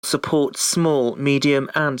support small, medium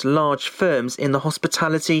and large firms in the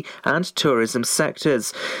hospitality and tourism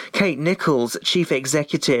sectors. Kate Nichols, Chief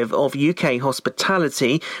Executive of UK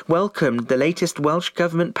Hospitality, welcomed the latest Welsh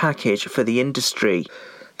Government package for the industry.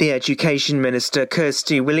 The Education Minister,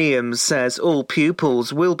 Kirsty Williams, says all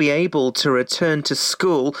pupils will be able to return to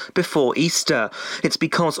school before Easter. It's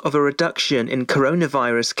because of a reduction in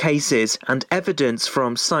coronavirus cases and evidence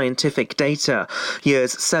from scientific data.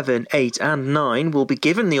 Years 7, 8 and 9 will be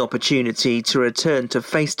given the opportunity to return to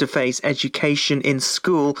face-to-face education in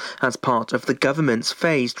school as part of the government's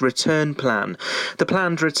phased return plan. The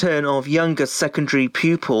planned return of younger secondary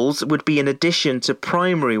pupils would be in addition to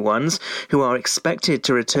primary ones who are expected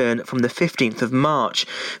to return from the 15th of March.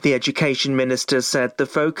 The Education Minister said the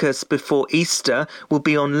focus before Easter will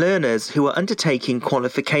be on learners who are undertaking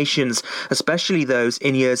qualifications, especially those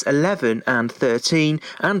in years 11 and 13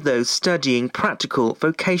 and those studying practical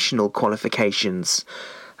vocational qualifications.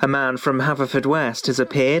 A man from Haverfordwest has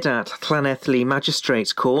appeared at Llanelli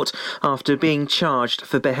Magistrates Court after being charged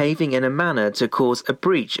for behaving in a manner to cause a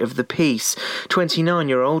breach of the peace.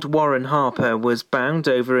 29-year-old Warren Harper was bound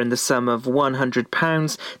over in the sum of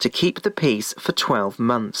 £100 to keep the peace for 12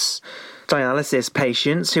 months. Dialysis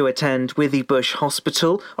patients who attend Withybush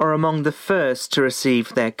Hospital are among the first to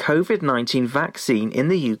receive their COVID-19 vaccine in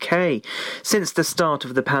the UK. Since the start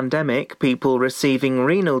of the pandemic, people receiving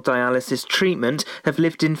renal dialysis treatment have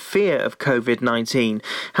lived in fear of COVID-19.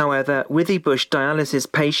 However, Withybush dialysis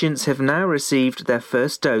patients have now received their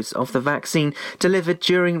first dose of the vaccine delivered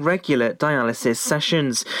during regular dialysis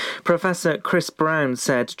sessions. Professor Chris Brown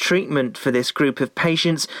said treatment for this group of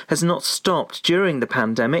patients has not stopped during the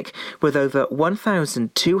pandemic, with over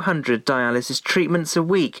 1,200 dialysis treatments a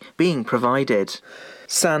week being provided.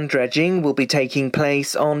 Sand dredging will be taking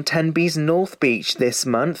place on Tenby's North Beach this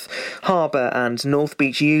month. Harbour and North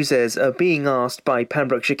Beach users are being asked by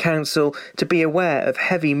Pembrokeshire Council to be aware of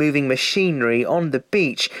heavy moving machinery on the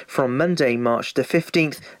beach from Monday, March the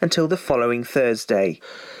 15th until the following Thursday.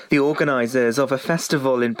 The organisers of a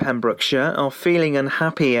festival in Pembrokeshire are feeling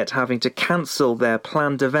unhappy at having to cancel their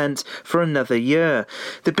planned event for another year.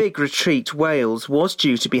 The Big Retreat Wales was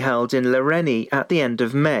due to be held in Llanelli at the end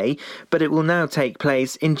of May, but it will now take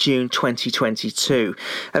place in June 2022.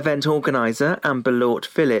 Event organiser Amber Lort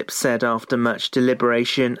Phillips said after much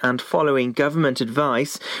deliberation and following government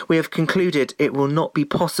advice, we have concluded it will not be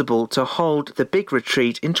possible to hold the Big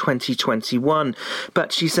Retreat in 2021.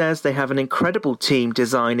 But she says they have an incredible team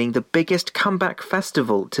designing the biggest comeback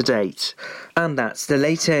festival to date. And that's the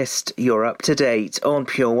latest. You're up to date on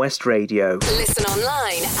Pure West Radio. Listen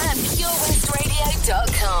online at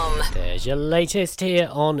purewestradio.com. There's your latest here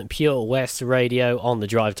on Pure West Radio on the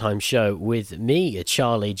Drive Time show with me,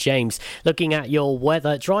 Charlie James. Looking at your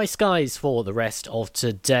weather, dry skies for the rest of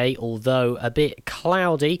today, although a bit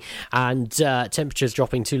cloudy, and temperatures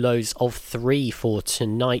dropping to lows of 3 for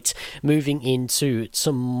tonight. Moving into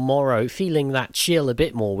tomorrow, feeling that chill a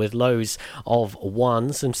bit more with lows of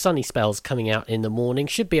 1. Some sunny spells coming out in the morning.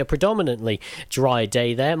 Should be a predominantly dry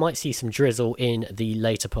day there. Might see some drizzle in the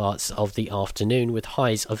later parts of the afternoon with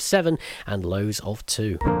highs of 7 and lows of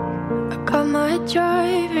 2. I got my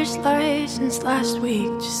driver's license last week,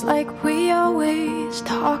 just like we always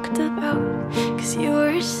talked about, 'cause you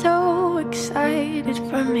were so excited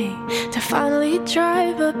for me to finally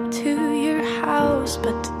drive up to your house.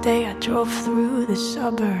 But today I drove through the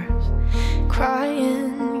suburbs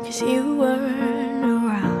crying 'cause you weren't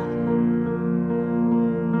around.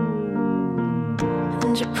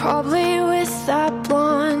 And you're probably with that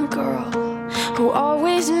blonde girl who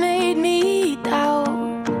always made me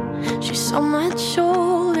doubt. She's so much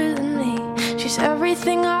older than me. She's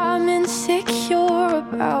everything I'm insecure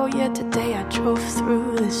about. Yet today I drove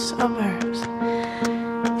through the suburbs,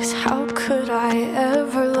 'cause how could I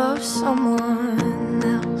ever love someone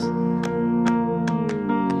else?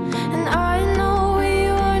 And I know we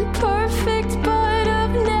weren't perfect, but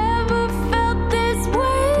I've never felt this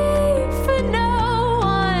way for no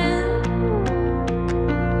one.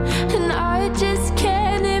 And I just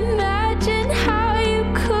can't imagine how you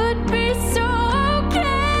could be so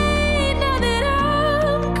okay now that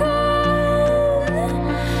I'm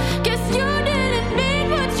gone. Guess you didn't mean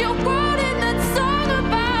what you wrote in that song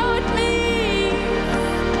about me.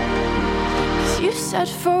 'Cause you said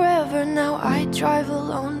forever, now I drive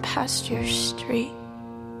alone past your street.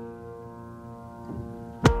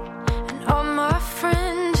 And all my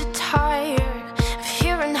friends are tired of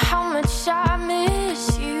hearing how much I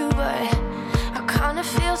miss you, but I kinda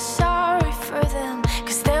feel sorry for them,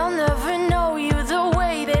 'cause they'll never know you the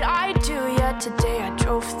way that I do. Yet today I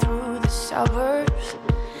drove through the suburbs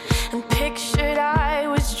and pictured I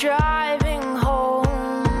was driving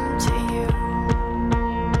home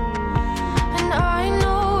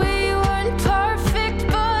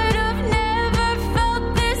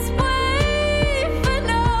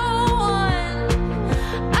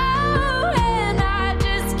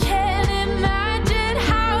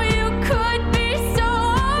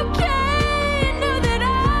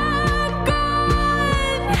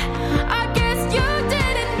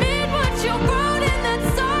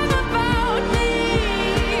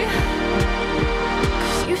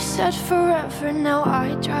said forever, now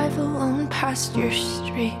I drive alone past your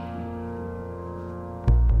street.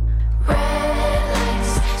 Red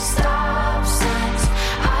lights, stop signs,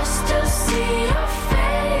 I still see your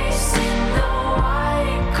face in the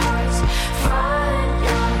white cars, front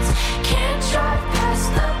yards. Can't drive past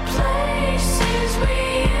the places we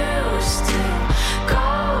used to go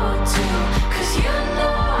to, 'cause you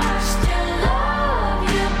know I still love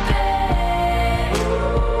you, babe.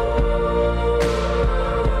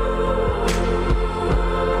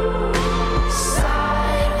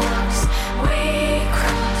 Sidewalks we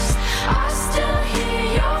crossed, I still hear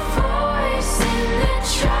your voice in the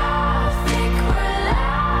traffic. We're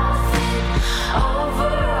laughing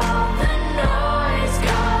over all the noise.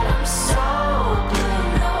 God, I'm so blue,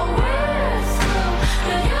 no we're through,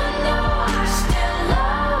 but you know I still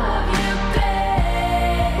love you,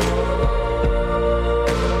 babe.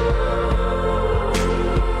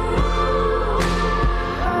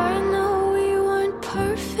 I know we weren't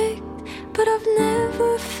perfect, but I've never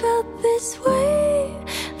felt this way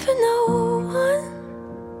for no one.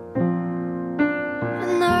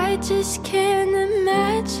 And I just can't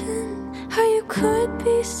imagine how you could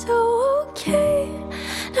be so okay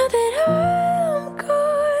now that I'm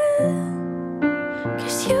gone.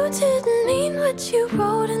 'Cause you didn't mean what you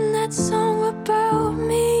wrote in that song about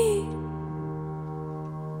me.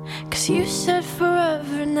 'Cause you said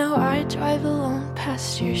forever, now I drive alone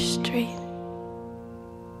past your street.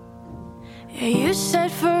 Yeah, you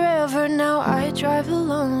said forever, now I drive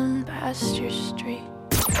alone past your street.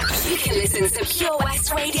 You can listen to Pure West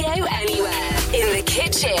Radio anywhere. In the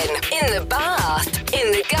kitchen, in the bath, in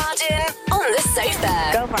the garden, on the sofa.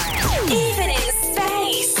 Go for it. Even in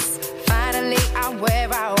space. Finally, I'm where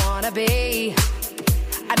I wanna be.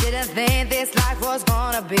 I didn't think this life was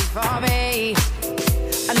gonna be for me.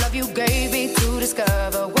 I love you gave me to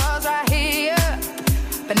discover was right here.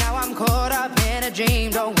 But now I'm caught up in a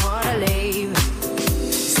dream, don't wanna leave.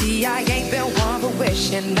 See, I ain't been one for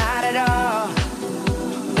wishing, not at all.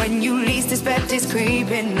 When you least expect it's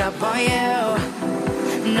creeping up on you.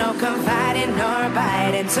 No confiding nor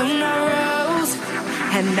biting to no rules.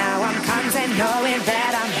 And now I'm content knowing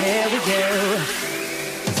that I'm here with you.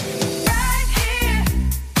 Right here,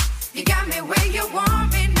 you got me where you want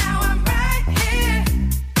me. Now I'm right here,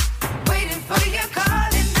 waiting for your call.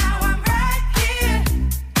 And now I'm right here,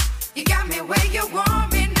 you got me where you want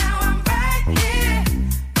me. Now I'm right here,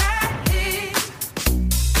 right here.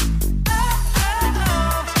 Oh, oh,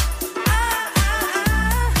 oh.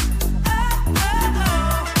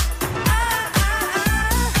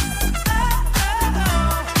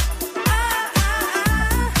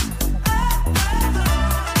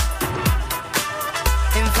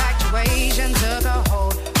 Infatuation took a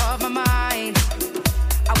hold of my mind.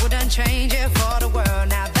 I wouldn't change it for the world.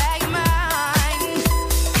 Now that you're mine,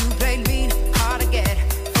 you played me hard to get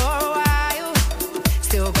for a while.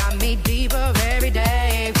 Still got me deeper every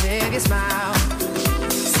day with your smile.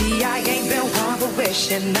 See, I ain't been one for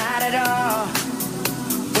wishing, not at all.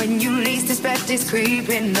 When you least expect it's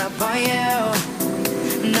creeping up on you.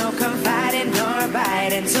 No confiding nor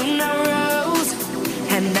biting to no rules.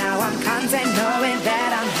 And now I'm content knowing that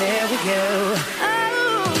I'm here with you.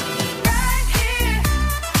 Oh, right here,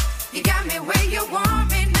 you got me where you want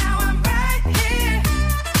me. Now I'm right here,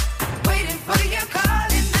 waiting for your call.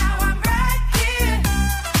 And now I'm right here,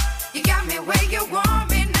 you got me where you want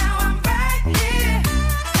me. Now I'm right here,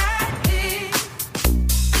 right here.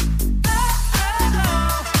 Oh, oh,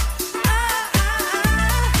 oh.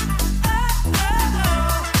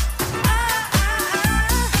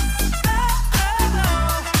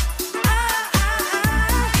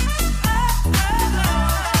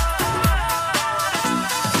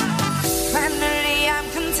 Finally, I'm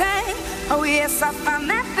content. Oh, yes, I found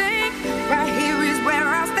that thing. Right here is where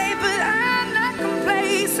I'll stay, but I'm not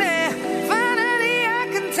complacent. Finally, I'm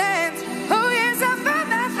content. Oh, yes, I found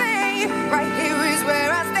that thing. Right here is where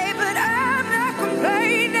I'll stay, but I'm not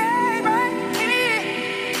complaining. Right here,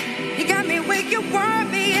 you got me where you want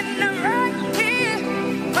me, and I'm right here,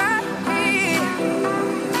 right here.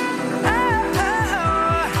 Oh, oh,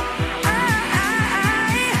 oh.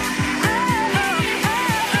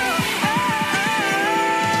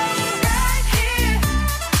 Right here,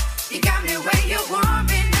 you got me where you want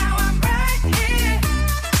me. Now I'm right here,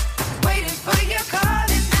 waiting for your call.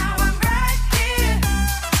 And now I'm right here,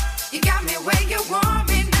 you got me where you want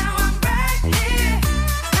me. Now I'm right here,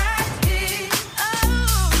 right here.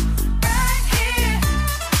 Oh, right here,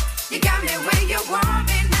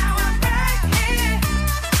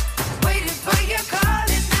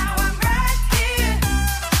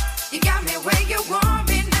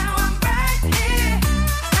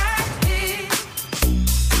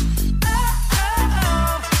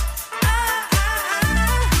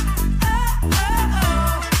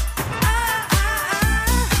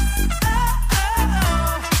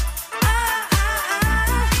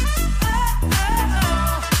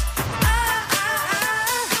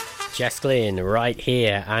 Jess Glynn right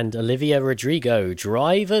here, and Olivia Rodrigo,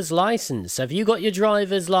 driver's license. Have you got your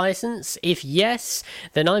driver's license? If yes,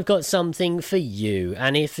 then I've got something for you.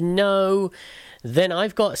 And if no, then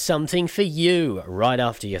I've got something for you right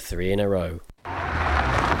after your 3 in a row.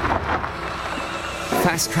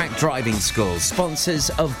 Fast Track Driving School, sponsors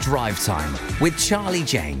of Drivetime with Charlie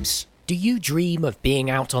James. Do you dream of being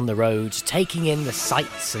out on the road, taking in the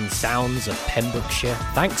sights and sounds of Pembrokeshire?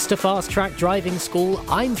 Thanks to Fast Track Driving School,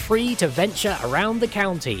 I'm free to venture around the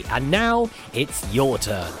county, and now it's your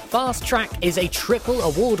turn. Fast Track is a triple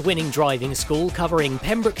award-winning driving school covering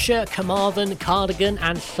Pembrokeshire, Carmarthen, Cardigan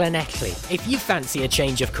and Llanelli. If you fancy a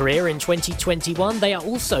change of career in 2021, they are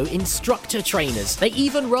also instructor trainers. They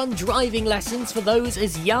even run driving lessons for those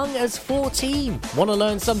as young as 14. Want to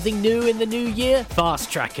learn something new in the new year?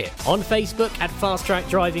 Fast Track it on Facebook at Fast Track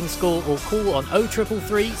Driving School or call on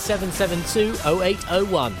 0333 772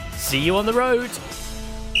 0801. See you on the road.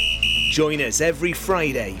 Join us every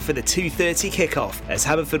Friday for the 2:30 kickoff as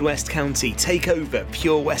Haverfordwest County take over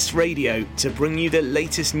Pure West Radio to bring you the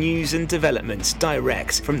latest news and developments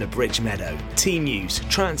direct from the Bridge Meadow. Team news,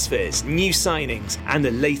 transfers, new signings and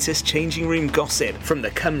the latest changing room gossip from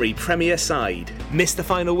the Cymru Premier side. Miss the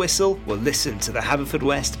final whistle? Well, listen to the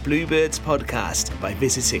Haverfordwest Bluebirds podcast by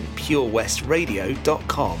visiting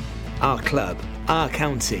purewestradio.com. Our club, our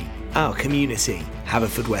county, our community.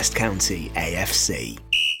 Haverfordwest County AFC.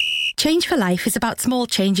 Change for Life is about small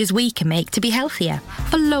changes we can make to be healthier.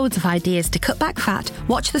 For loads of ideas to cut back fat,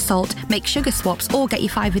 watch the salt, make sugar swaps or get your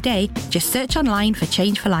 5 a day, just search online for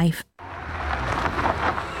Change for Life.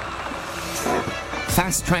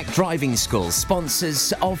 Fast Track Driving School,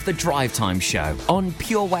 sponsors of the Drivetime Show on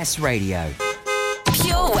Pure West Radio.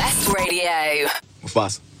 Pure West Radio.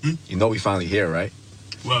 Mufasa, you know we finally here, right?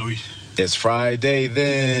 Well, It's Friday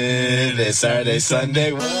then, it's Saturday,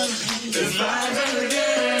 Sunday. It's Friday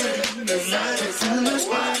again, it's Saturday, Sunday.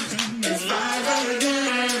 It's Friday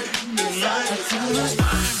again, it's Saturday, Sunday.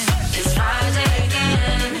 It's Friday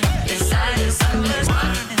again, it's Saturday, Sunday.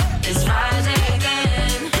 It's Friday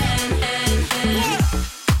again.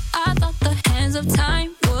 I thought the hands of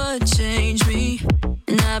time would change me,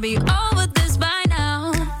 and I'd be over this by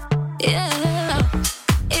now. Yeah,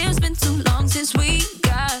 it's been too long since we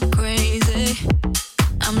got crazy.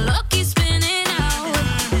 I'm lucky spinning out.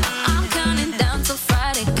 I'm counting down till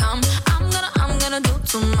Friday come. I'm gonna do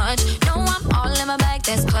too much. No, I'm all in my bag,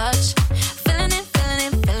 that's clutch. Feeling it.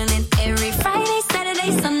 Every Friday,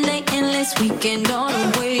 Saturday, Sunday, endless weekend on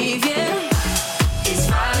a wave, yeah. It's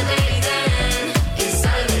Friday then, it's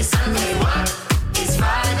Saturday, Sunday. It's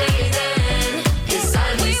Friday then, it's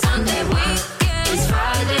Saturday, Sunday. It's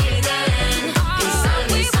Friday then, it's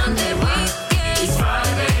Saturday, Sunday. It's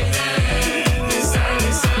Friday then, it's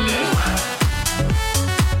Saturday, Sunday.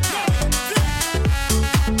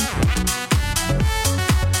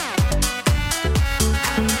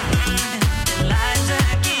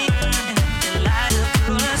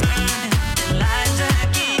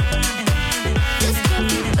 This could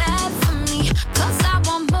be bad for me, 'cause I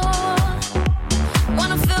want more.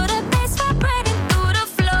 Wanna feel the bass vibrating through the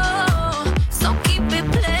floor. So keep it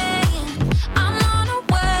playing. I'm on a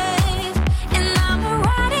wave, and I'ma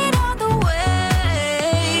ride it all the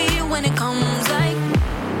way. When it comes like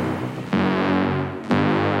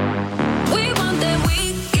we want that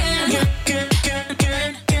weekend.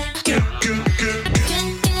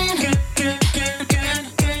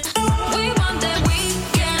 We want that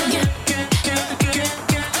weekend.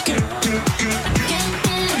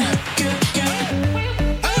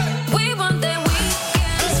 We want that weekend.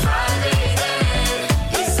 It's Friday then,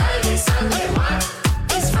 it's Saturday, Sunday.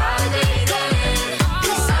 It's Friday then,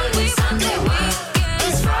 it's Saturday, Sunday.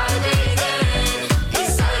 It's Friday then,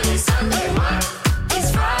 it's Saturday, Sunday. It's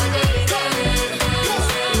Friday then.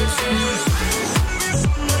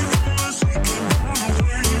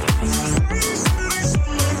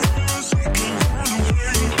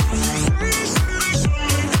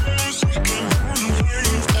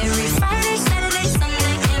 Every Friday, Saturday,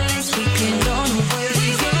 Sunday, endless weekend on the wave. We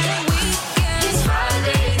want that weekend. It's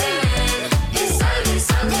Friday then, it's Saturday,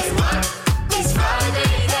 Sunday. It's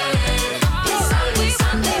Friday then, it's Saturday,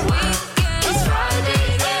 Sunday. It's Friday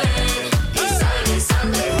then, it's Saturday,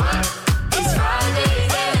 Sunday. It's Friday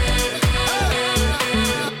then.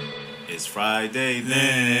 It's Friday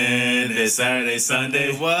then, it's Saturday, Sunday.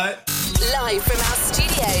 What? Live from our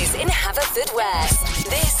studios in Haverfordwest,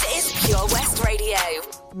 this is Pure West Radio.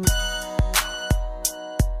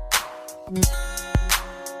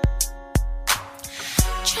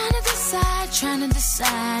 Trying to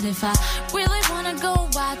decide if I really wanna go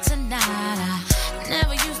out tonight. I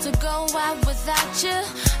never used to go out without you.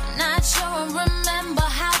 Not sure I remember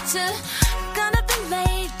how to. Gonna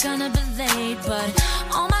be late, but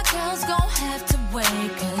all my girls gon' have to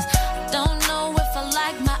wait, 'cause I don't know if I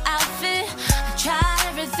like my outfit. I tried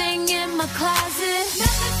everything in my closet.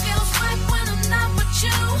 Nothing feels right when I'm not with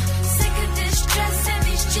you. Sick of this dress and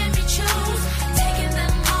these Jimmy Choos. Taking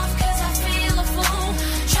them off 'cause I feel a fool.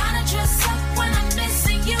 Trying to dress up when I'm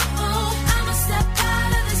missing you. I'ma step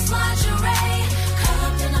out of this lingerie. Curl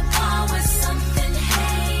up in a bar with something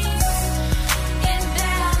haze. In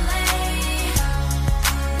ballet.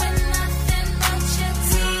 With nothing but your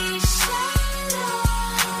t-shirt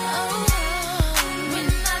on.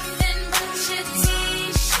 With nothing but your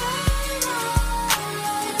t-shirt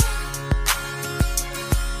on.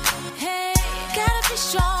 Hey, gotta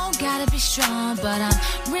be strong, but I'm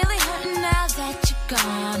really hurting now that you're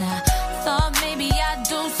gone. I thought maybe I'd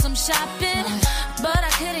do some shopping, but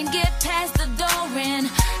I couldn't get past the door, and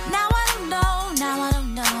now I don't know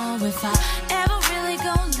if I ever really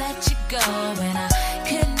gonna let you go, and I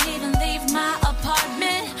couldn't even leave my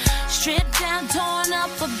apartment, stripped down, torn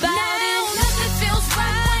up about it. Nothing feels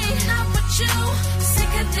right when I'm not with you.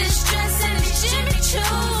 Sick of this dress and these Jimmy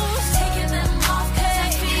Choos. Taking them off 'cause I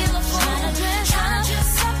feel a fool. Trying to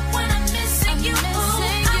dress up when I'm missing you.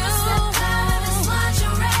 I'ma step out of this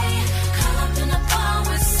lingerie. Curl up in a bar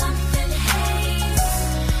with something haze.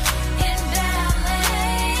 In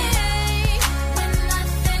ballet. With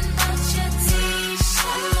nothing but your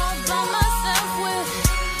t-shirt. I'm all by myself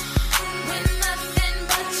with nothing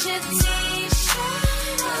but your t-shirt.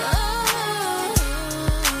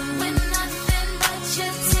 With nothing but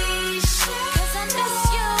your t-shirt. 'Cause I miss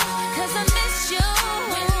you.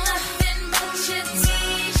 With nothing but your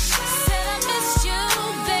t-shirt. Said I miss you,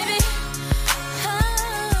 baby.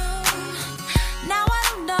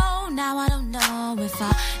 Now I don't know if I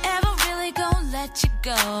ever really gonna let you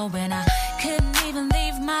go, and I couldn't even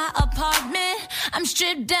leave my apartment. I'm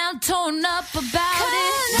stripped down, torn up about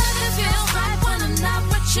it. Nothing feels right when I'm not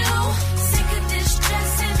with you. Sick of this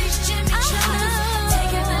dress and these Jimmy Choos.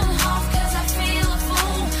 Taking them off 'cause I feel a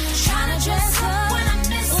fool. Trying to dress up when I'm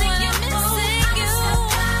missing you. I'ma step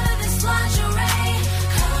out of this lingerie.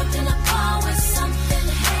 Curl up in a bar with something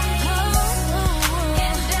haze.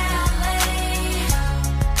 In ballet.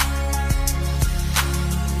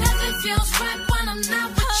 Nothing feels right when I'm not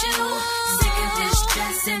with you. Sick of this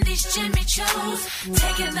dress and these Jimmy Choos.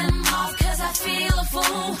 Taking them off 'cause I feel a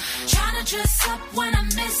fool. Trying to dress up when I'm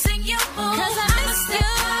missing you. 'Cause I'ma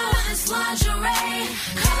step out of this lingerie.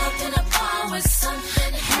 Curl up in a bar with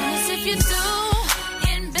something haze. If you do,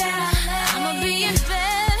 in ballet. I'ma be in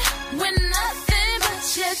bed with nothing but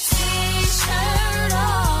your t-shirt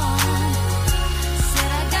on.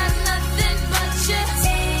 Said I got nothing but your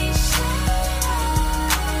t-shirt on.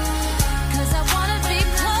 'Cause I wanna be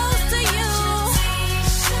close to you.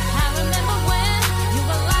 I remember when you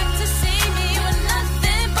would like to see me with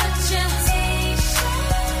nothing but your t-shirt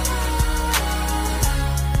on.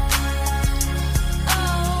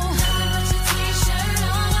 Oh, nothing but your t-shirt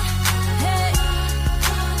on. Hey,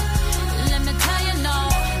 let me tell you, no.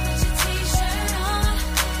 Nothing but your t-shirt on.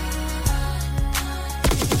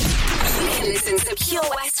 You can listen to Pure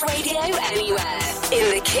West Radio anywhere. In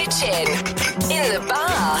the kitchen, in the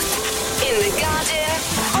bath, in the garden,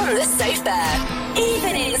 on the sofa,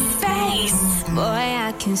 even in space. Boy,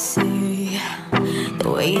 I can see the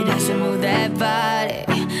way you dance and move that body.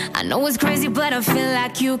 I know it's crazy, but I feel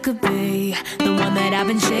like you could be the one that I've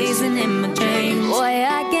been chasing in my dreams. Boy,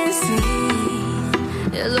 I can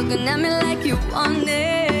see you're looking at me like you want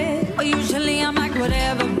it. Well, usually I'm like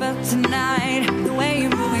whatever, but tonight the way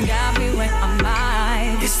you're moving got me where I'm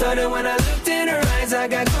at. It started when I looked in her eyes. I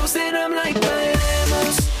got close and I'm like,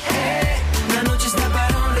 bailemos, hey. La noche está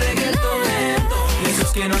para un reggaetón lento.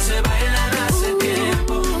 Esos que no se bailan hace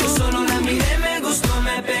tiempo. Yo solo la miré, me gustó,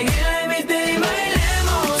 me pegué, la invité y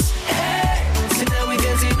bailemos, hey. So now we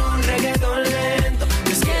dancing un reggaetón lento.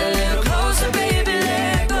 Let's get a little closer, baby,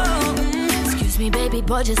 let go. Excuse me, baby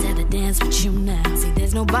boy, just had to dance with you now. See,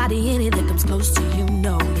 there's nobody in it that comes close to you,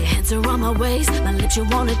 no. Your hands are on my waist, my lips you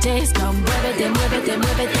wanna taste. Come muévete, muévete,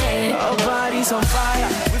 muévete. Our bodies on fire,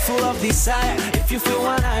 we're full of desire. If you feel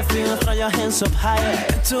what I feel, throw your hands up higher.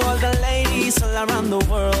 And to all the ladies all around the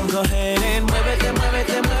world, go ahead and muévete,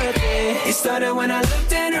 muévete, muévete. It started when I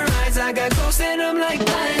looked in her eyes. I got close and I'm like,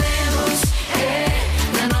 bailemos, hey.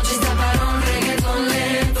 La noche está para un reggaetón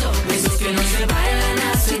lento. Esos que no se bailan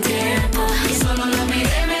hace tiempo. Y solo la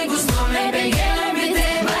miré, me gustó, me pegué, la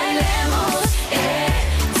invité, bailemos, hey.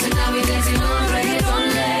 So now we dancing on reggaetón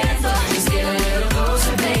lento. Just get a little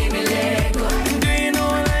closer, baby, let go. Do you know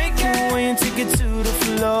I like it when you take it to the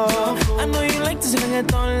floor? I know you like this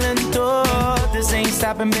reggaetón lento. This ain't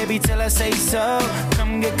stopping popping, baby, till I say so.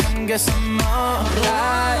 Come get some more.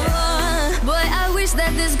 Right. Boy, I wish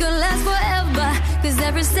that this could last forever. Cause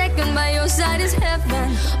every second by your side is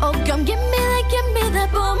heaven. Oh, come give me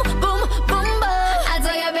that boom, boom, boom, boom. I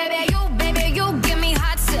tell you, baby, you give me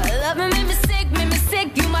hot. Love me, make me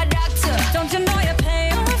sick, you my doctor. Don't you know you're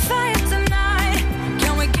paying on fire tonight?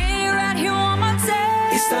 Can we get you out here one more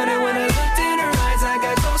time? It started when I looked in her eyes. I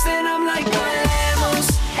got close and I'm like, bailemos.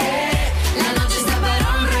 La noche está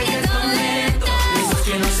para un reggaetón lento. Esos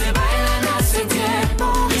que no se bailan hace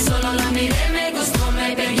tiempo. Y solo la miré, me gustó,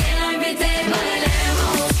 me pegué, la invité,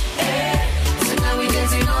 bailemos. So now we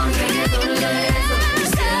dancing on reggaetón lento.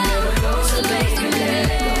 Just get a little closer, baby.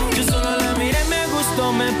 Yo solo la miré, me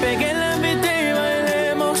gustó, me pegué, la invité y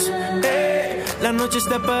bailemos. La noche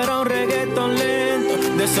está para un reggaetón lento.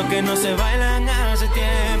 De esos que no se bailan hace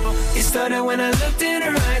tiempo. It started when I looked in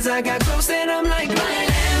her eyes. I got close and I'm like,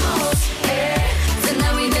 Bailemos, so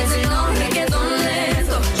now we dancing on reggaeton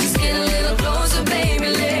lento. Just get a little closer, baby,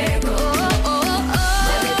 let go. So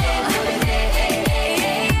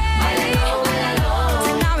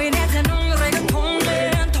now we dancing on reggaeton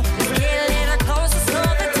lento. Just get a little closer, slow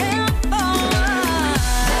the tempo.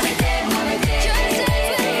 Just dance with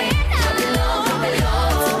me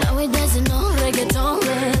now. So now we dancing on reggaeton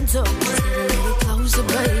lento. Just get a little closer,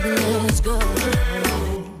 baby, let's go.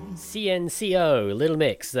 CNCO, Little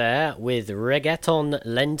Mix there with Reggaeton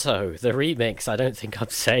Lento, the remix. I don't think I'm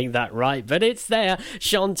saying that right, but it's there.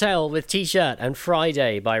 Chantel with T-Shirt and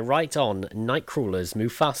Friday by Right On, Nightcrawlers,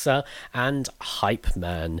 Mufasa and Hype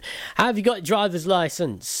Man. Have you got your driver's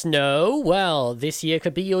license? No? Well, this year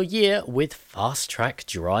could be your year with Fast Track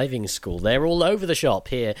Driving School. They're all over the shop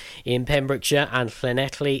here in Pembrokeshire and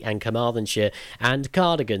Llanelli and Carmarthenshire and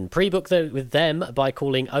Cardigan. Pre-book with them by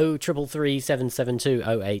calling 0333 772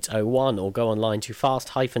 0801 or go online to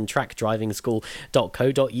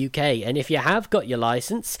fast-trackdrivingschool.co.uk. And if you have got your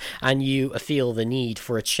licence and you feel the need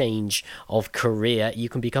for a change of career, you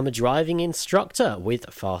can become a driving instructor with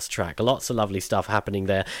Fast Track. Lots of lovely stuff happening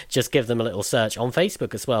there. Just give them a little search on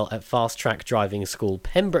Facebook as well at Fast Track Driving School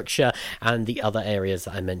Pembrokeshire and the other areas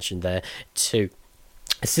that I mentioned there too.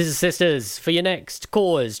 Scissor Sisters for your next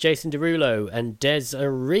cause, Jason Derulo and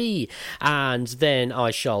Desiree. And then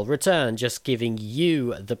I shall return, just giving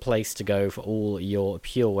you the place to go for all your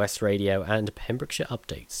Pure West Radio and Pembrokeshire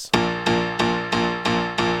updates.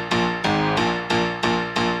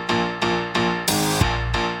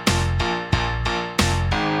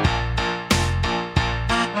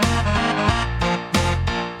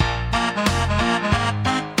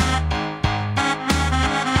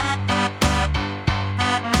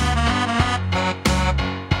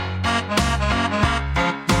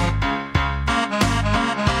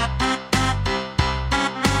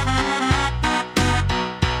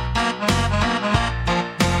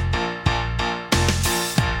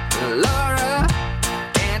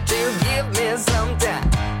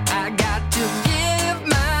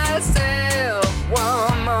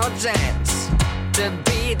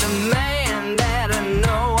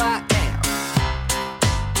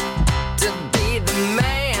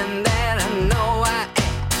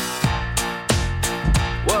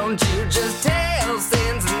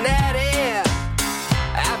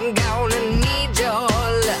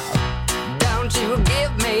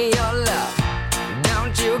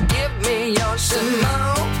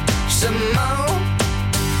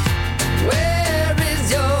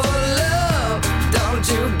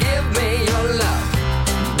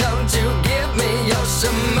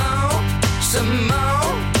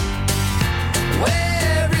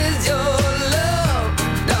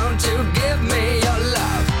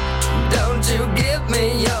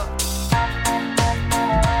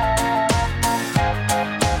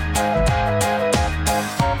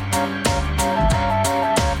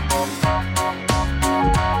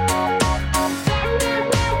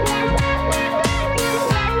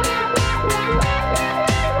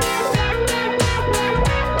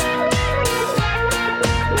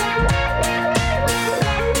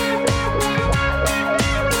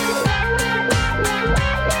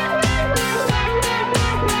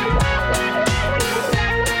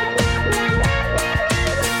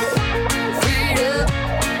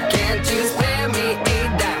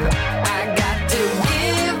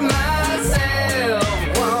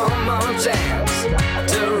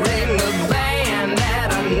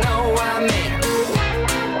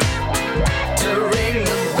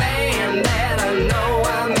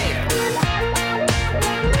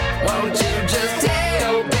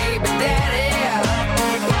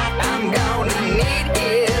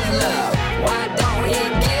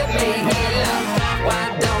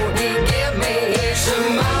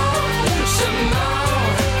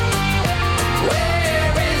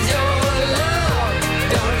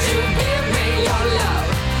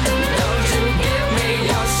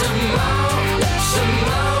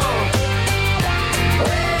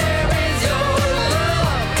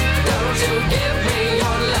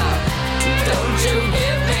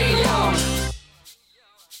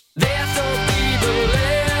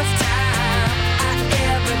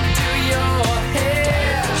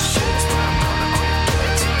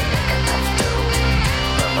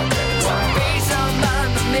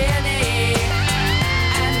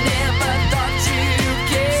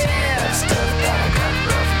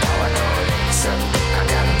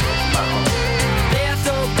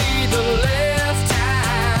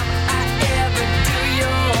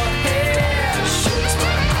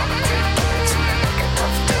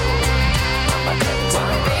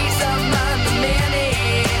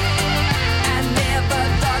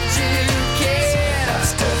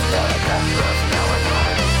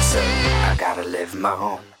 gotta live my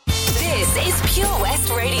own. This is Pure West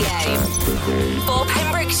Radio. For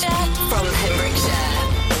Pembrokeshire, from Pembrokeshire.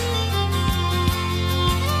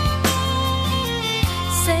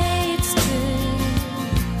 Say it's true.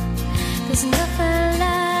 There's nothing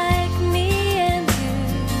like me and you.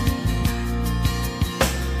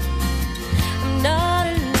 I'm not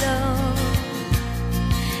alone.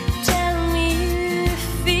 Tell me you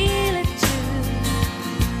feel it too.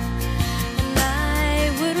 And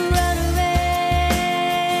I would run away.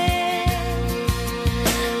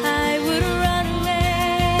 I would run away.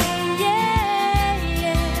 Yeah,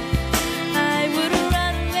 yeah. I would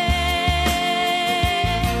run away.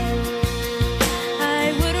 I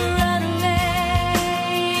would run away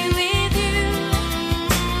with you.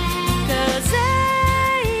 'Cause I've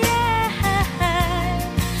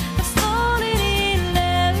fallen in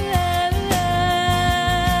love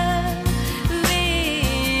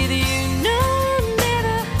with you. No,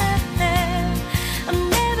 never have. I'm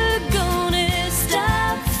never gonna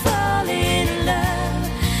stop falling in love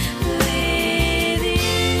with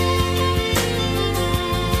you.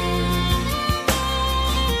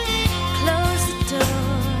 Close the door.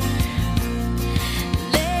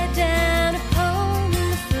 Lay down upon the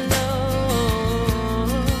floor,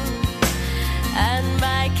 and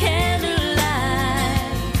by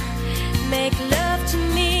candlelight, make love to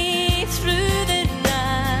me through the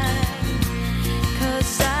night.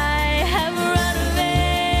 'Cause I have run away.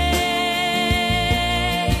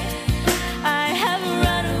 I have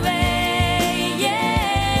run away.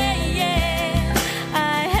 Yeah, yeah.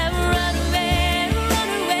 I have run away, run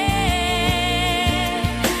away.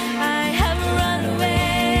 I have run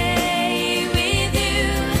away with you.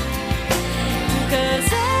 'Cause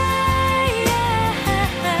I've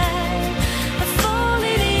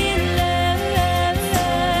fallen in love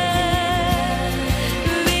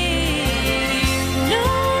with you. No,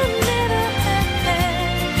 never have.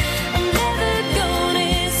 I'm never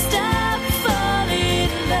gonna stop falling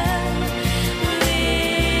in love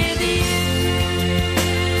with you.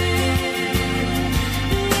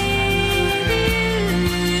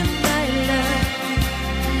 My love,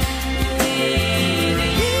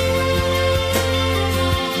 with you.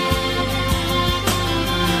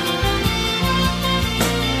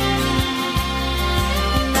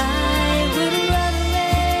 I would run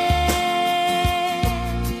away.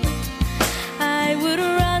 I would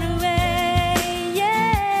run away.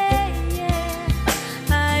 Yeah, yeah.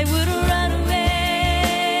 I would run away.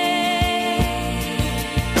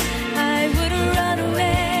 I would run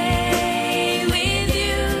away with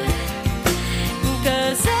you.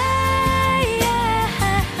 'Cause I've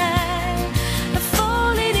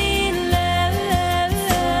fallen in love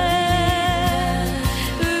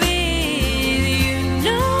with you.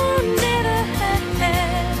 No, never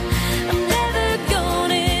have. I'm never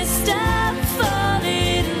gonna stop falling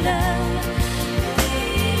in love.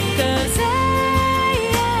 'Cause I've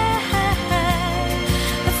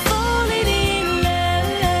fallen in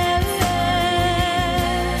love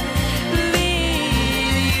with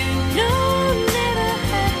you. No, never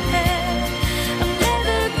have. I'm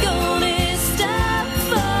never gonna stop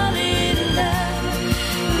falling in love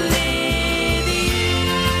with you.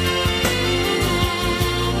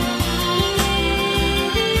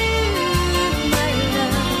 My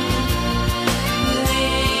love,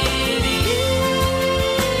 with you.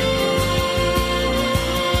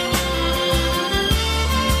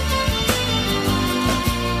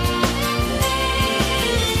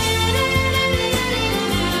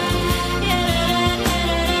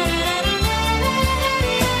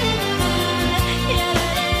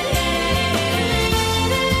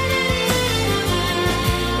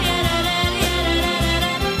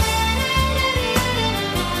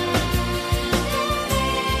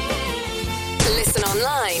 Listen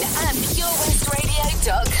online at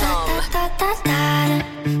purewestradio.com.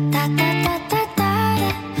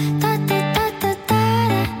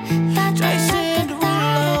 Jason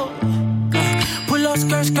Derulo. Pull up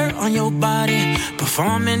skirt on your body.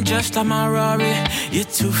 Performing just like my Rari.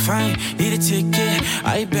 You're too fine, need a ticket.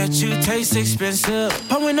 I bet you taste expensive.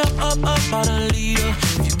 Pouring up about a liter.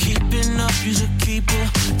 If you keeping up, you should keep it.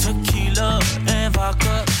 Tequila and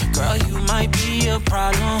vodka. Girl, you might be a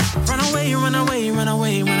problem. Run away, run away, run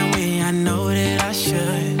away, run away. I know that I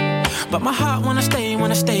should. But my heart wanna stay,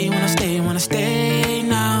 wanna stay, wanna stay, wanna stay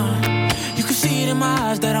now. You can see it in my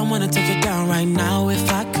eyes that I wanna take it down right now if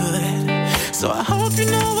I could. So I hope you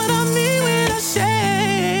know what I mean when I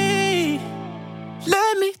say,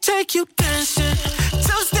 let me take you dancing.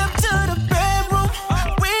 Two-step to the bedroom.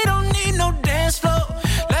 We don't need no dance floor.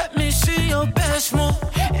 Let me see your best move.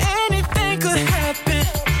 Anything could happen.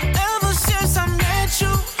 Ever since I met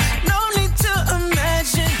you, no need to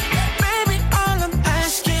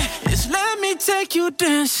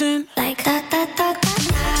dancing like da da da da da.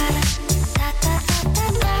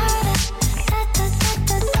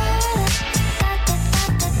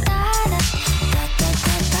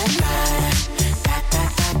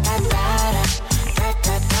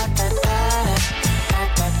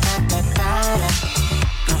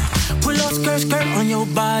 Skirt on your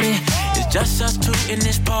body. It's just us two in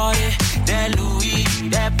this party. That Louis,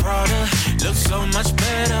 that Prada looks so much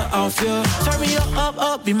better off you. Turn me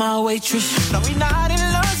up, be my waitress. No, we not in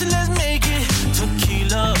love, so let's make it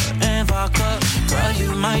tequila and vodka. Girl,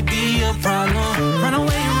 you might be a problem. Run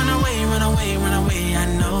away, run away, run away, run away. I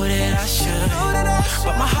know that I should,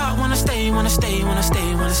 but my heart wanna stay, wanna stay, wanna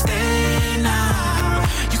stay, wanna stay now.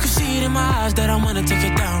 You can see it in my eyes that I wanna take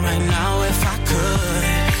it down right now if I could.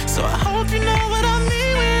 So I hope you know what I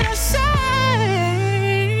mean when I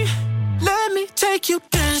say, let me take you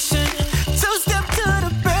dancing. Two-step to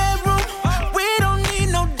the bedroom. We don't need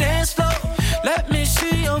no dance floor. Let me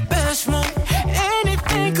see your best move.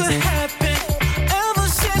 Anything could happen. Ever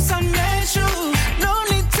since I met you, no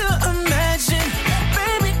need to imagine.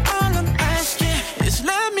 Baby, all I'm asking is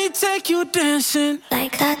let me take you dancing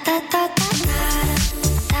like da da da da da.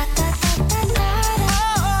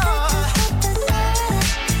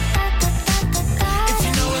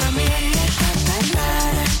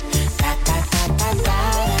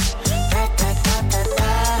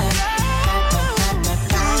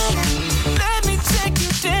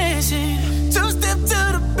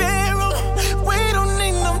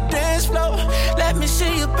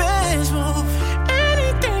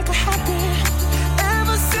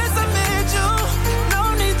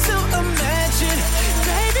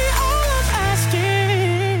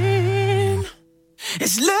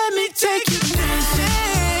 Let me take you dancing.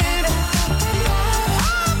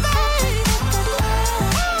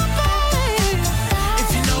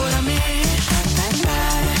 If you know what I mean.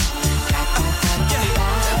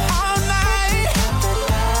 All night.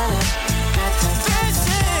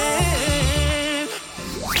 Dancing.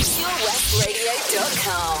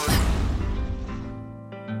 PureWestRadio.com.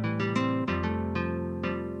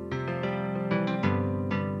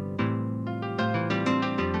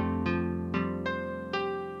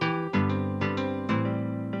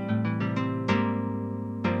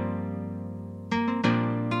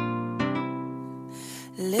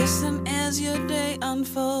 Listen as your day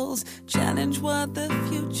unfolds. Challenge what the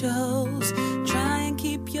future holds. Try and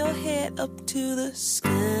keep your head up to the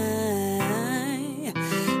sky.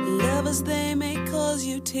 Lovers, they may cause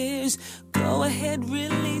you tears. Go ahead,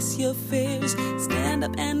 release your fears. Stand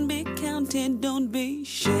up and be counted. Don't be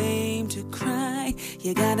ashamed to cry.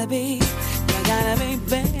 You gotta be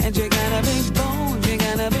bad. You gotta be bold. You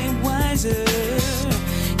gotta be wiser.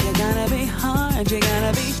 You gotta be hard, you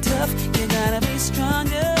gotta be tough, you gotta be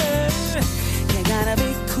stronger. You gotta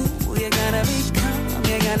be cool, you gotta be calm,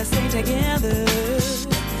 you gotta stay together.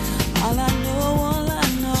 All I know,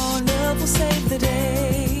 love will save the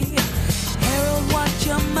day. Herald what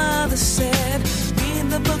your mother said, read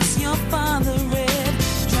the books your father read,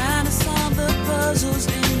 trying to solve the puzzles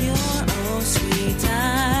in your own sweet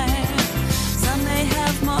time. Some may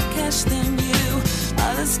have more cash than you,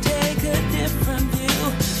 others take a different view.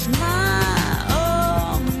 My,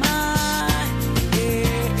 oh my,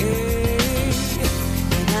 yeah, yeah.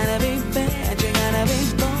 You gotta be bad, you gotta be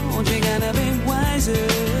bold, you gotta be wiser.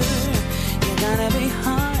 You gotta be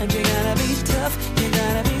hard, you gotta be tough, you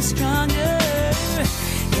gotta be stronger.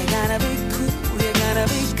 You gotta be cool, you gotta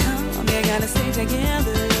be calm, you gotta stay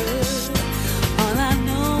together. All I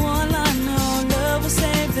know, love will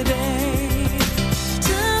save the day.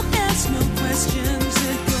 Time asks no questions,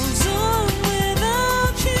 it goes on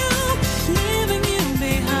without you, leaving you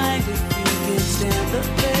behind if you can stand the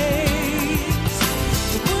pace.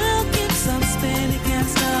 The world keeps on spinning, can't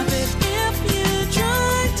stop it if you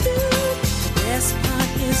try to. The best part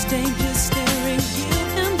is danger staring you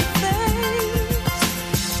in the face.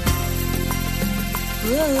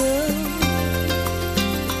 Whoa.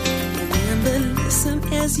 Remember, listen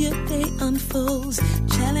as your day unfolds.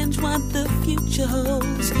 Challenge what the future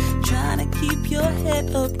holds. Try to keep your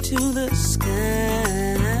head up to the sky.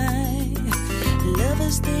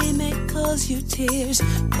 Lovers, they may cause you tears.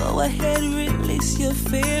 Go ahead, release your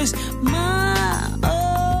fears. My,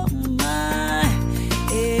 oh my,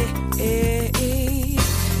 eh, eh, eh.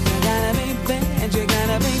 You gotta be bad, you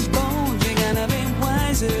gotta be bold, you gotta be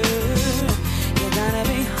wiser. You gotta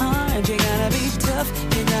be hard, you gotta be tough,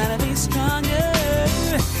 you gotta be stronger.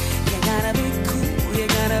 You gotta be cool, you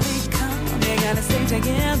gotta be calm, you gotta stay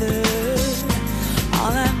together.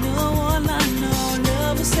 All I know,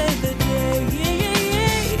 love will save the day. Yeah, yeah,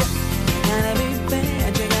 yeah. You gotta be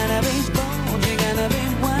bad, you gotta be bold, you gotta be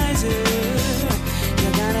wiser.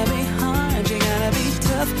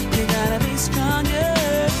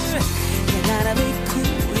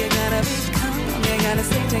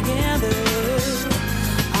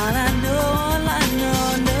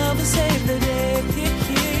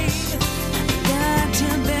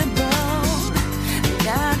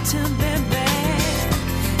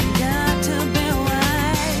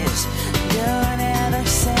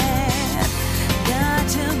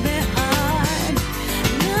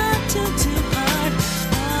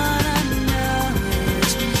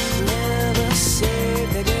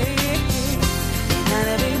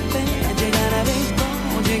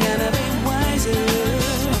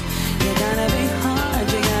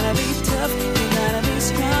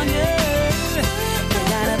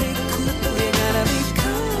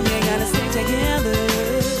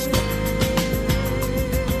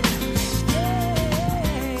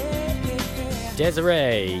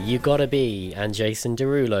 Desiree, You Gotta Be, and Jason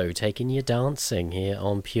Derulo taking you dancing here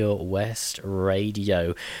on Pure West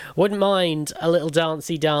Radio. Wouldn't mind a little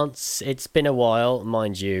dancey dance. It's been a while,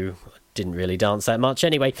 mind you. Didn't really dance that much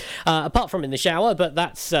anyway, apart from in the shower, but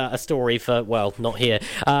that's a story for, well, not here.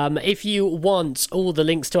 If you want all the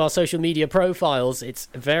links to our social media profiles, it's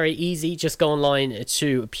very easy. Just go online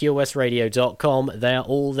to purewestradio.com. They're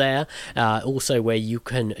all there. Also where you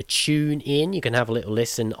can tune in. You can have a little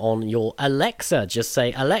listen on your Alexa. Just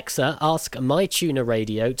say, Alexa, ask my tuner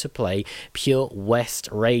radio to play Pure West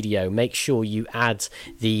Radio. Make sure you add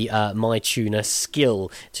the my tuner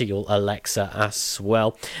skill to your Alexa as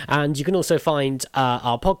well. And you can also find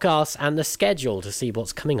our podcast and the schedule to see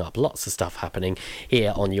what's coming up. Lots of stuff happening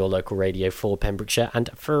here on your local radio for Pembrokeshire and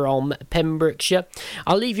from Pembrokeshire.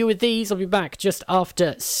 I'll leave you with these. I'll be back just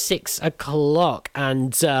after 6 o'clock,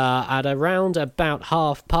 and at around about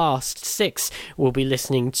 6:30 we'll be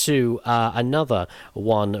listening to another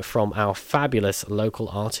one from our fabulous local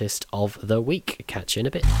artist of the week. Catch you in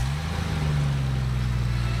a bit.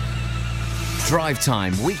 Drive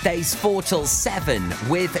Time, weekdays 4 till 7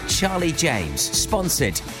 with Charlie James,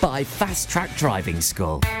 sponsored by Fast Track Driving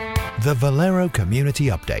School. The Valero Community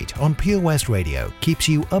Update on Pure West Radio keeps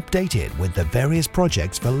you updated with the various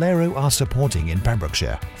projects Valero are supporting in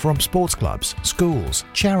Pembrokeshire, from sports clubs, schools,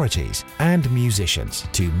 charities and musicians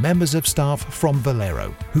to members of staff from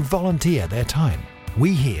Valero who volunteer their time.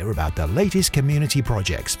 We hear about the latest community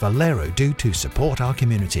projects Valero do to support our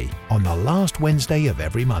community on the last Wednesday of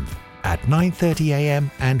every month at 9:30 a.m.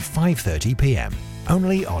 and 5:30 p.m.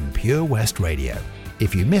 only on Pure West Radio.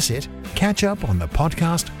 If you miss it, catch up on the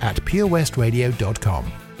podcast at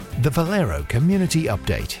purewestradio.com. The Valero Community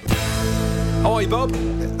Update. Hi Bob,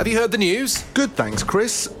 have you heard the news? Good, thanks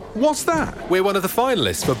Chris. What's that? We're one of the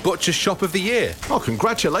finalists for Butcher's Shop of the Year. Oh,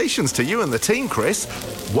 congratulations to you and the team, Chris.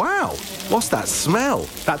 Wow, what's that smell?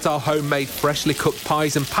 That's our homemade freshly cooked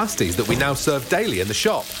pies and pasties that we now serve daily in the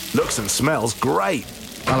shop. Looks and smells great.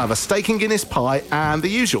 I'll have a steak and Guinness pie and the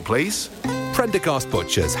usual, please. Prendergast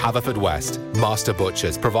Butchers, Haverfordwest. Master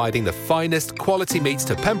Butchers, providing the finest quality meats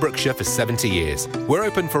to Pembrokeshire for 70 years. We're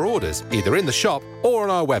open for orders, either in the shop or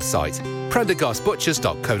on our website,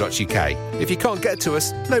 prendergastbutchers.co.uk. If you can't get to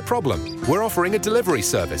us, no problem. We're offering a delivery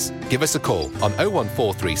service. Give us a call on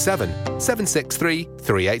 01437 763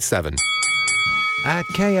 387. At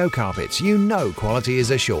KO Carpets, you know quality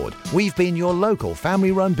is assured. We've been your local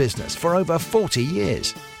family-run business for over 40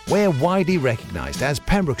 years. We're widely recognised as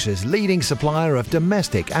Pembrokeshire's leading supplier of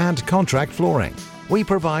domestic and contract flooring. We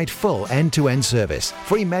provide full end-to-end service,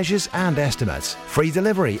 free measures and estimates, free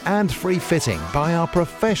delivery and free fitting by our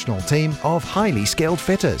professional team of highly skilled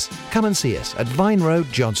fitters. Come and see us at Vine Road,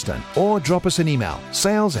 Johnston, or drop us an email,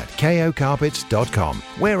 sales@kocarpets.com.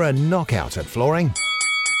 We're a knockout at flooring.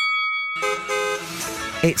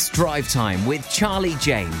 It's Drive Time with Charlie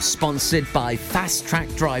James, sponsored by Fast Track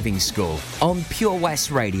Driving School on Pure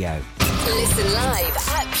West Radio. Listen live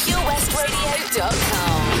at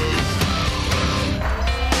purewestradio.com.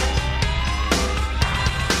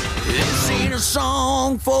 This ain't a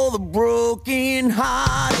song for the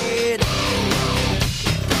broken-hearted.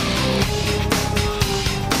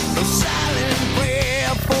 A silent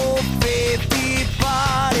prayer for faith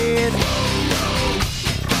departed.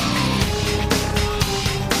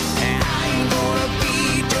 And I ain't gonna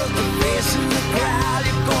be just a face in the crowd.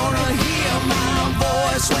 You're gonna hear my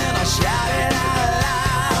voice when I shout it out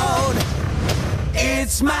loud.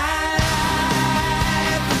 It's my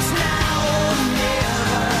life, it's now or never.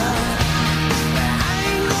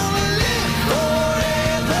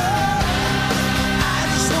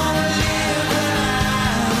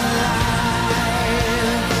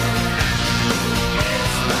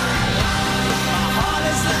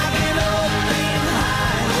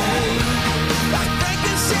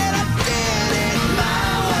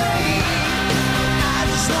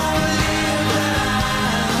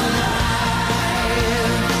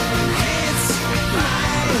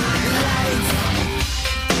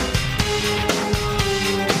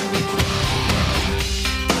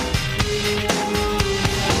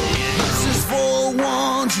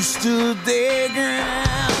 You stood their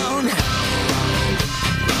ground.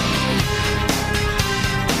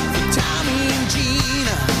 For Tommy and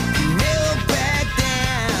Gina, you never back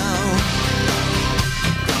down.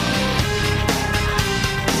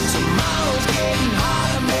 Tomorrow's getting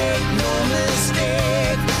harder, make no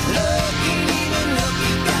mistake. Look, ain't even look,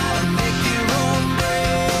 you gotta make your own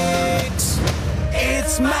breaks.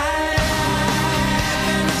 It's my life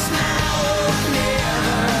and it's now or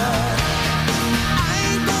never. I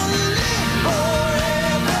ain't gonna live forever.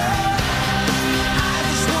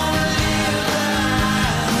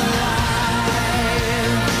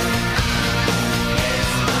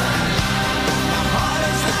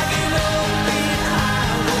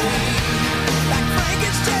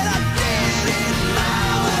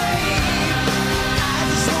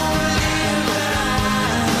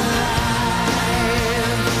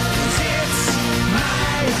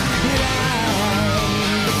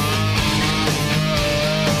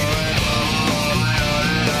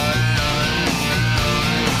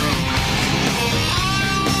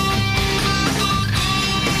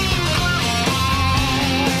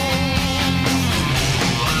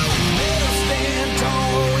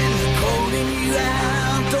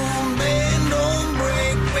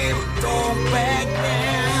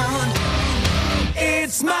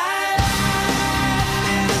 It's my life,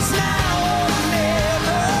 and it's now or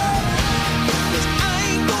never. 'Cause I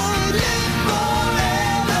ain't gonna live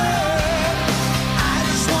forever. I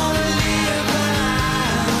just wanna live my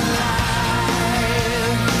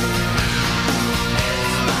life.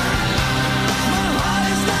 My heart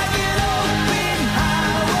is like an open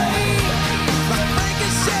highway. Like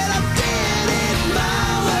Frankie said, I did it my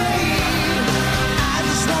way. I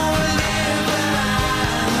just wanna live my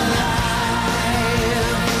life.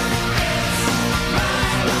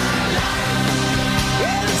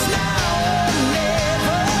 And it's now or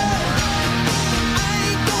never. I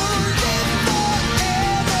ain't gonna live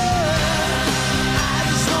forever. I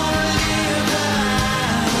just wanna live my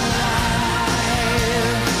life.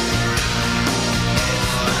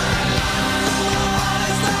 My heart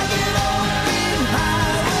is like an open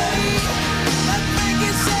highway. Like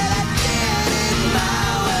Frankie said, I did it my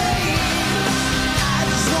way. I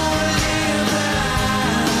just wanna live my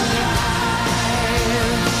life.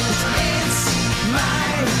 It's my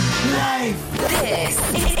life. This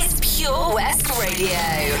is Pure West Radio.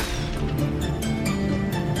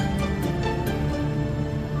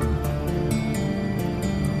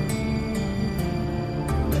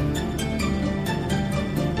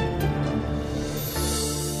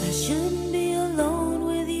 I shouldn't be alone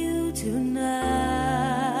with you tonight.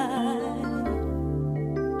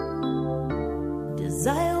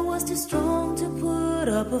 Desire was too strong to put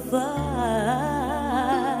up a fight.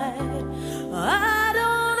 I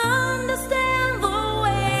don't understand the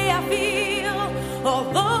way I feel,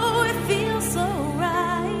 although it feels so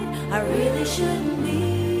right. I really shouldn't be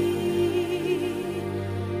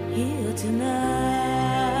here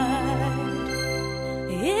tonight.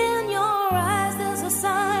 In your eyes, there's a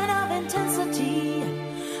sign of intensity.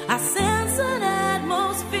 I sense an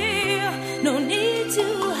atmosphere. No need to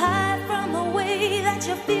hide from the way that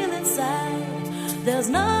you feel inside. There's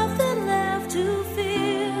nothing left to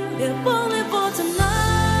fear, if only for tonight.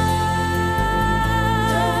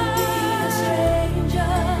 Don't be a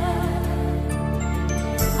stranger.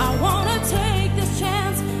 I wanna take this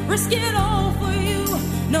chance, risk it all for you,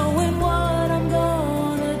 knowing what I'm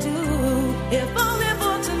gonna do, if only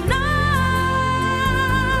for tonight.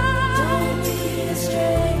 Don't be a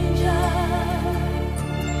stranger.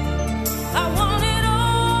 I want it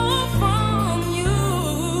all from you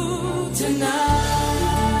tonight.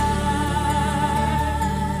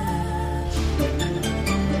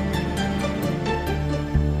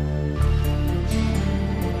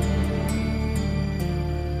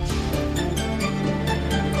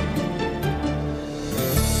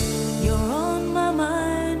 You're on my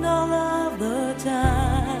mind all of the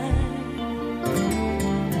time.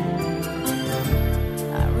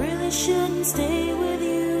 I really shouldn't stay with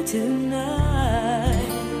you tonight.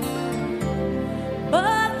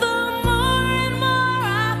 But the more and more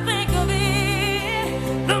I think of it,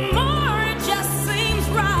 the more it just seems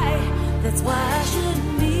right. That's why I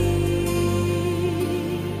shouldn't be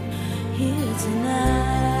here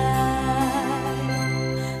tonight.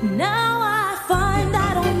 Now I find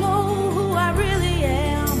I don't know who I really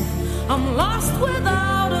am. I'm lost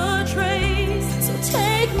without a trace. So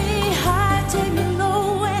take me high, take me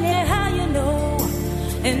low, anyhow you know,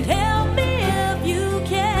 and help me if you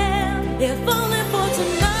can, if only for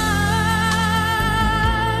tonight.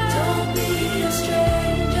 Don't be a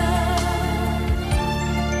stranger.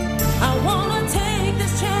 I wanna take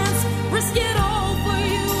this chance, risk it all for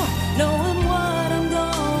you, knowing what I'm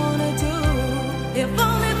gonna do, if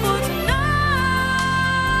only for tonight.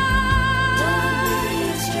 Don't be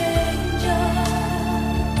a stranger.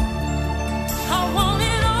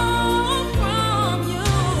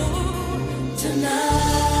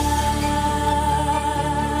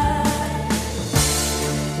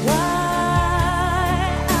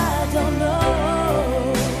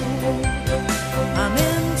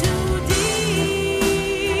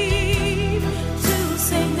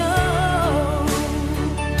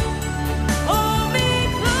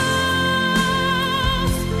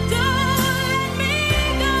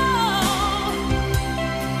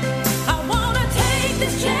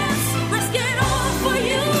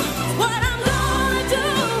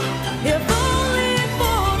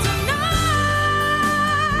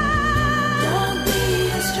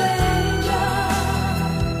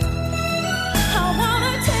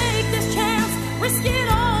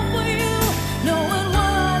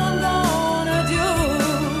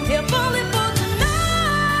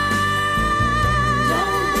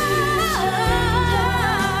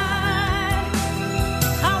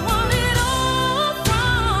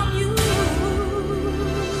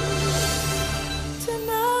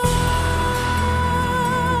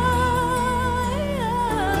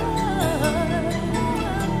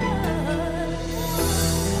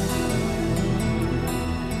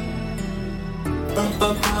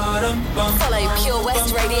 Follow Pure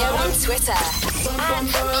West Radio on Twitter at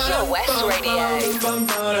Pure West Radio.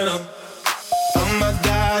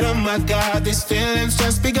 Oh my God, these feelings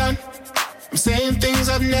just begun. I'm saying things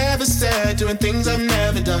I've never said, doing things I've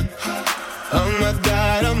never done. Oh my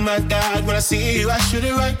God, when I see you I should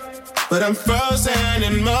it right. But I'm frozen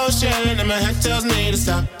in motion and my head tells me to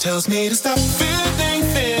stop. Tells me to stop feeling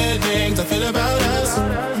feelings I feel about us.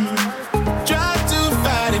 Try to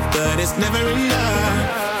fight it but it's never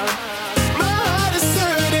enough. My heart is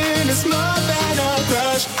hurting, it's more than a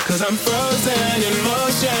crush. Cause I'm frozen in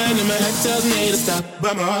motion and my head tells me to stop.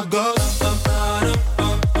 But my heart goes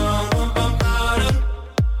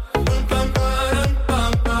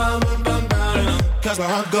cause my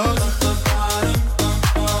heart goes.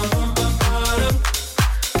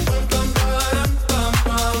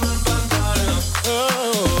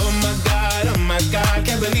 Oh my God,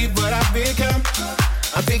 can't believe what I've become.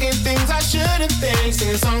 I'm thinking things I shouldn't think,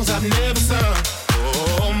 singing songs I've never sung.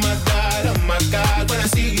 Oh my God, when I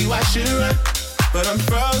see you I should run. But I'm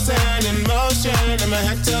frozen in motion and my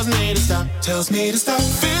head tells me to stop. Tells me to stop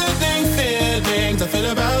feeling feelings I feel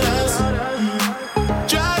about us.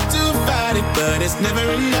 Try to fight it but it's never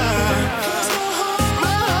enough.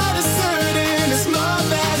 My heart is hurting, it's more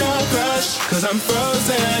than a crush. Cause I'm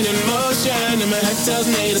frozen in motion and my head tells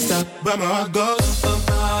me to stop. But my heart goes.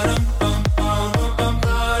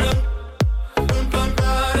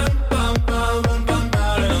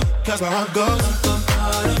 Cause my heart goes.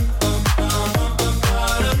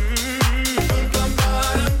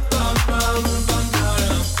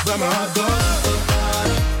 But my heart goes.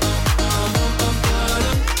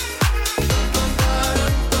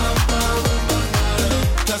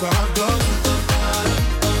 Cause my heart goes.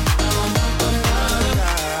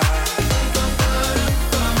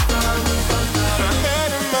 My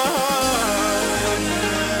head and my heart.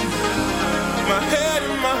 My head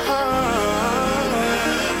and my heart.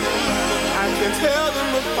 I can tell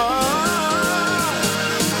them apart.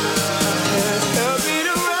 Can't help me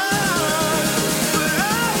to run, but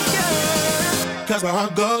I can't. Cause my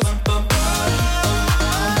heart goes.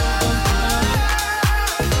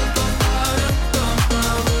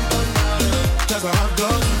 Cause my heart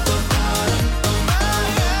goes.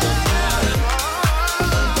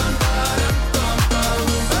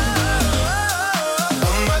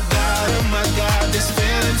 Oh my God, this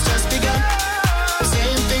feeling's just begun.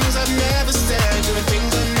 Saying things I've never said, doing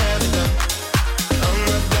things I've never done. Oh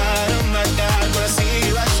my God, when I see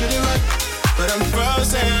you I should it right. But I'm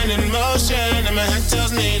frozen in motion and my head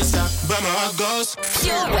tells me to stop. But my heart goes.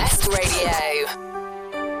 Pure West Radio.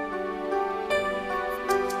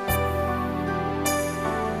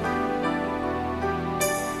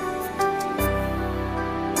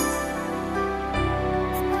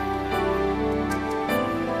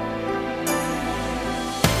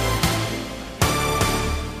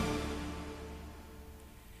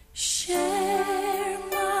 Share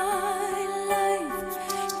my life,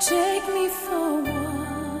 take me for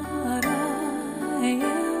what I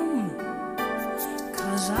am,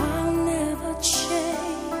 'cause I'll never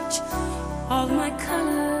change all my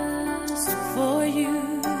colors for you.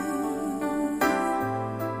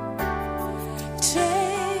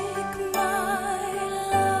 Take my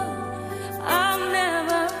love, I'll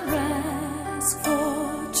never ask for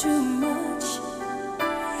too much,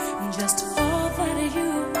 just all that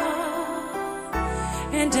you are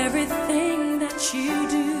and everything that you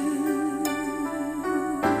do.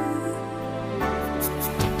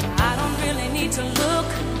 I don't really need to look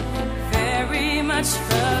very much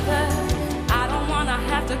further. I don't wanna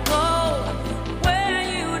have to go where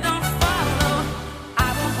you don't follow. I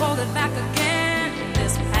won't hold it back again.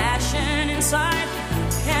 This passion inside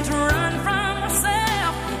can't run from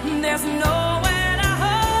myself. There's nowhere to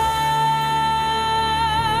hide.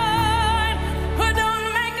 But don't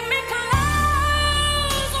make me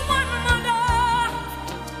close one more door.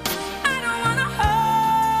 I don't wanna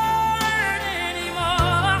hurt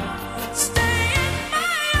anymore. Stay in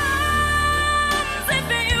my arms if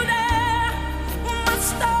you dare.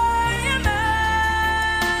 Must I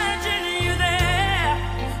imagine you there?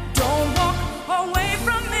 Don't walk away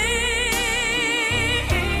from me.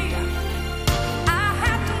 I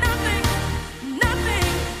have nothing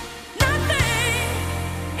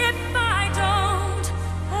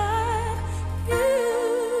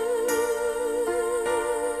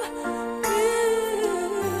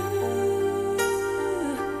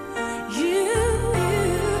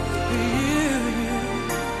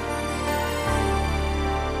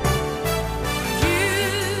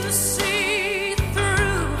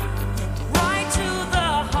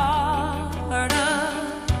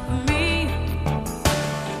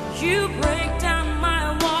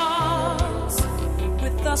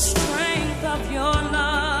of your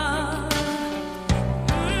love.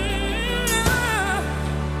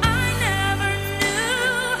 I never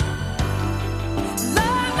knew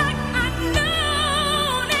love like I've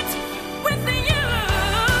known it with you.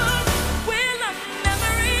 Will a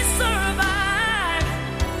memory survive?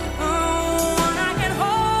 One I can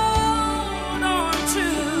hold on to.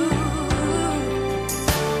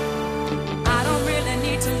 I don't really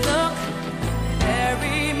need to look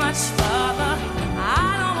very much further.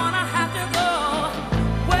 I don't wanna have to go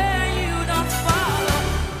where you don't follow.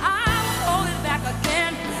 I will hold it back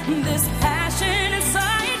again. This passion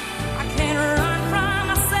inside, I can't run from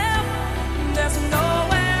myself. There's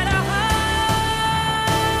nowhere to hide.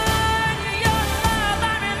 Your love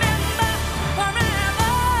I remember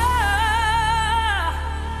forever.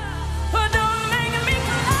 But don't make me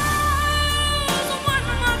close one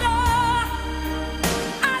more door.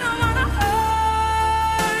 I don't wanna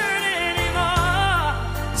hurt anymore.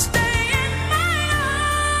 Stay in my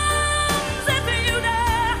arms if you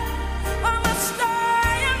dare. I must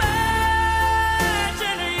stay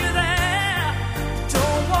imagine you there.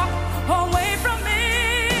 Don't walk away from me.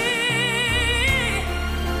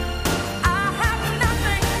 I have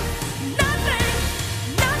nothing, nothing,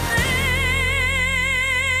 nothing.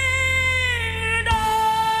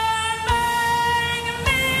 Don't make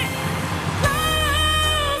me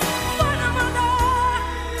close one more door.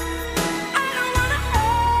 I don't wanna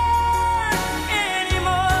hurt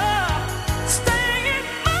anymore. Stay in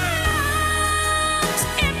my arms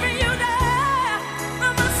if you dare. I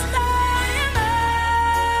must stay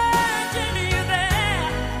imagine you there.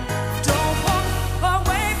 Don't walk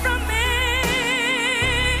away from me.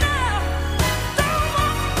 Don't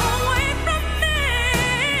walk away from me.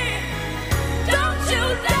 Don't you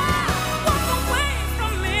dare walk away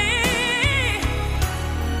from me.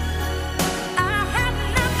 I have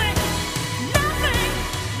nothing, nothing,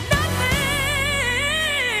 nothing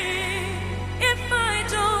if I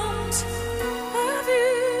don't have you.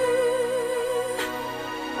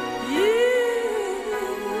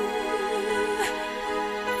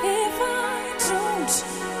 If I don't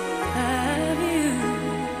have you.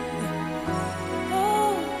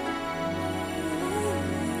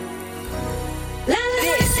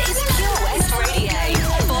 This is Pure West Radio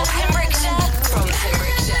for Pembrokeshire from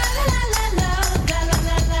Pembrokeshire.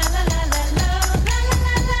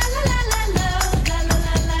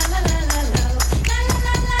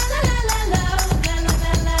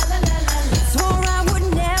 Swore I would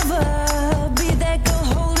never be that girl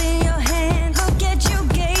holding your hand. Look at you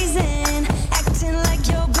gazing, acting like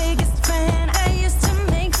your biggest fan. I used to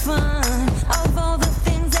make fun of all the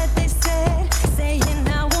things that they said, saying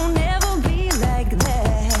I won't ever be like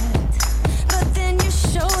that. But then you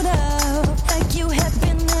showed up like you had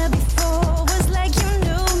been there before. Was like you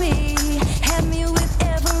knew me, had me with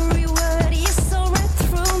every word. You saw right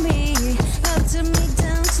through me, loved me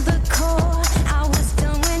down to the core. I was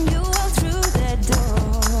done when you walked through that door.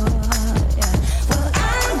 Yeah. Well, I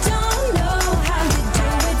don't know how you do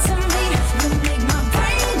it to me. You make my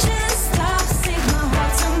brain just stop, sink my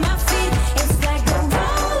heart to my feet. It's like a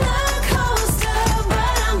roller coaster,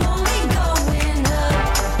 but I'm only going up.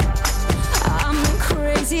 I'm in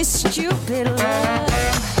crazy, stupid love.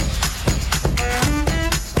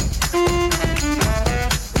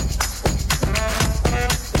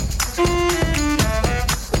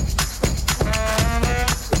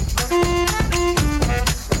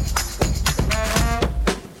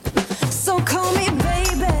 So call me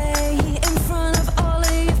baby in front of all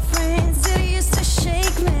of your friends. You used to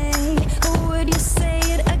shake me, but would you say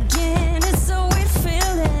it again? It's so weird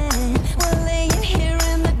feeling. We're laying here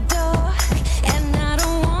in the dark, and I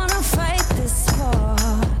don't wanna fight this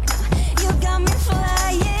spark. You got me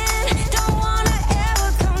flying, don't wanna ever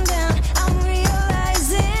come down. I'm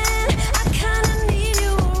realizing I kinda need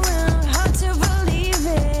you around. Hard to believe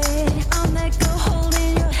it. I'm that girl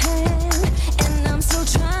holding your hand, and I'm still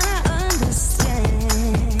trying to understand.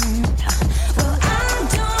 Well, I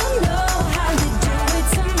don't know how you do it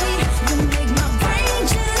to me. You make my brain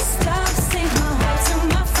just stop, sink my heart to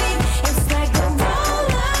my feet. It's like a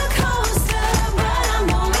roller coaster, but I'm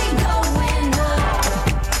only going up.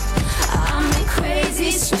 I'm in crazy,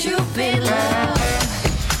 stupid love.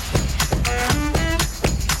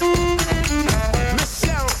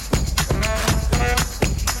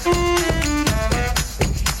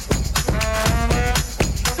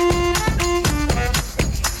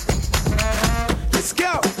 Let's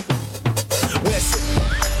go. Whistle.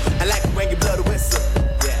 I like it when you blow the whistle.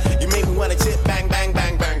 Yeah. You make me wanna chip, bang, bang,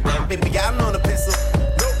 bang, bang, bang. Baby, I'm on a pistol.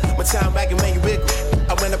 No, my time back and when you wiggle.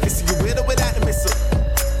 I went up pissing you with or without the missile.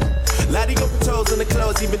 Lot of your toes on the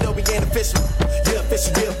clothes, even though we ain't official. You're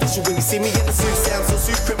official when you see me in the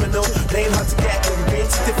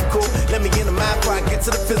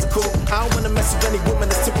to the physical. I don't wanna mess with any woman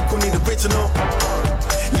that's typical, need original.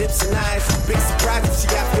 Lips and eyes, big surprise if she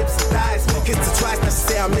got hips and thighs. Kissed her twice, now she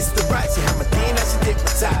say I missed the right. She had my D, now she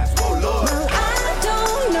dignitized. Whoa, Lord. Well, I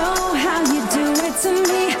don't know how you do it to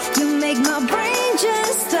me. You make my brain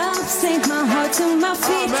just stop, sink my heart to my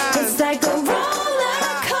feet. It's like a roller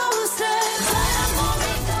coaster.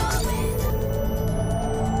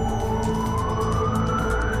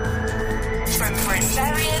 From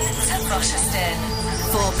Bristolian to Rochester.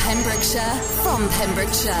 For Pembrokeshire, from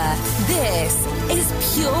Pembrokeshire, this is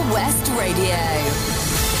Pure West Radio.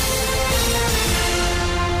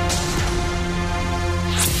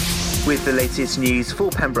 With the latest news for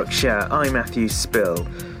Pembrokeshire, I'm Matthew Spill.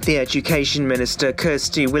 The Education Minister,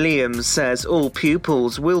 Kirsty Williams, says all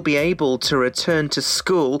pupils will be able to return to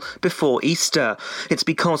school before Easter. It's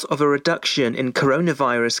because of a reduction in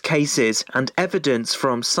coronavirus cases and evidence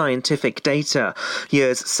from scientific data.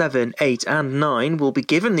 Years 7, 8 and 9 will be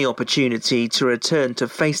given the opportunity to return to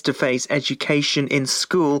face-to-face education in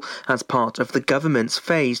school as part of the government's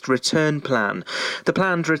phased return plan. The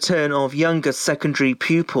planned return of younger secondary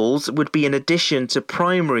pupils would be in addition to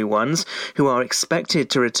primary ones who are expected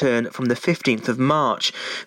to return from the 15th of March.